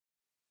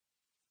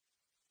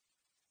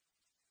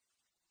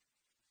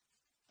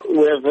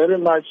were very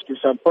much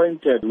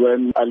disappointed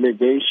when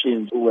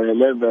allegations were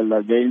leveled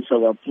against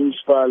our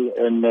principal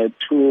and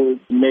two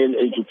male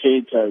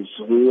educators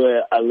who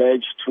were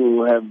alleged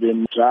to have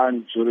been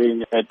drunk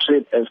during a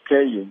trip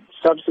excursion.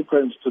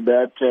 Subsequent to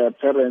that,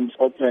 parents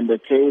opened a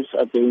case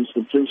against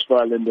the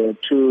principal and the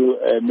two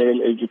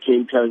male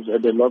educators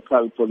at the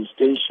local police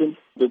station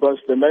because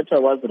the matter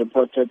was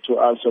reported to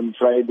us on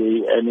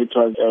Friday and it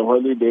was a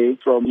holiday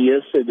from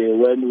yesterday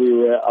when we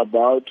were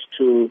about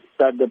to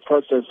start the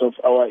process of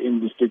our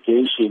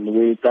investigation.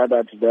 We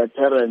gathered that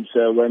parents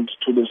went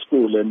to the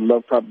school and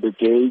locked up the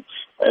gate,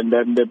 and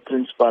then the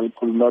principal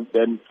could not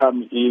then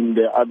come in.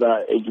 The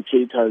other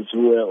educators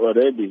who were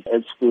already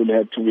at school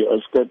had to be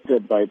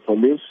escorted by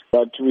police.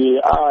 But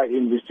we are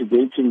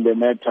investigating the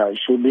matter.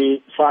 Should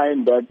we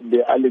find that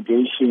the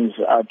allegations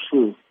are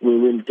true, we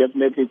will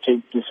definitely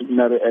take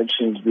disciplinary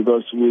actions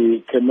because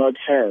we cannot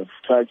have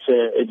such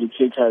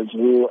educators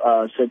who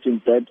are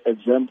setting bad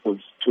examples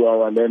to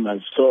our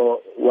learners.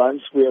 So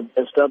once we have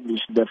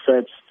established the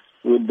facts,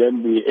 we'll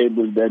then be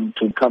able then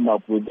to come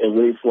up with a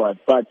way forward.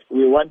 But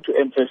we want to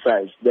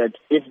emphasize that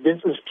if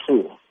this is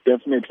true,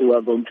 definitely we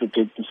are going to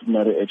take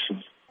disciplinary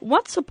actions.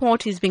 What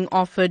support is being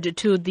offered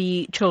to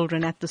the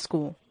children at the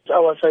school?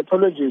 Our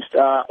psychologists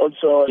are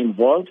also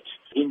involved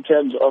in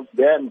terms of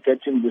them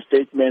getting the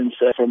statements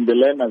from the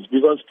learners,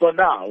 because for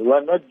now we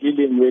are not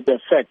dealing with the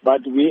fact,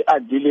 but we are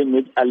dealing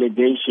with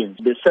allegations.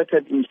 The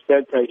second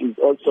inspector is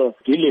also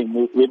dealing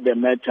with the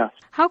matter.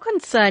 How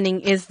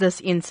concerning is this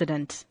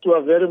incident? We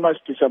are very much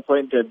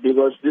disappointed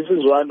because this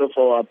is one of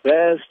our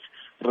best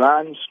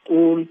run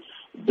schools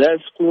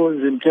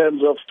in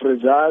terms of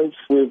results.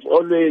 We've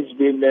always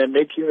been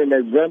making an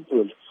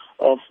example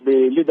of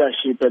the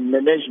leadership and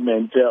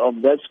management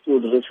of that school,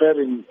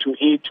 referring to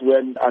it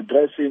when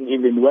addressing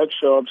even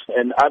workshops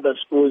and other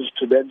schools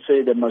to then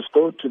say they must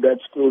go to that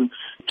school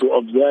to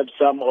observe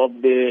some of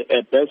the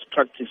best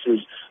practices.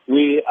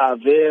 We are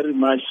very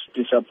much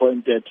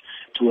disappointed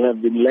to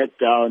have been let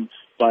down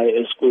by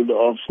a school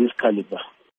of this caliber.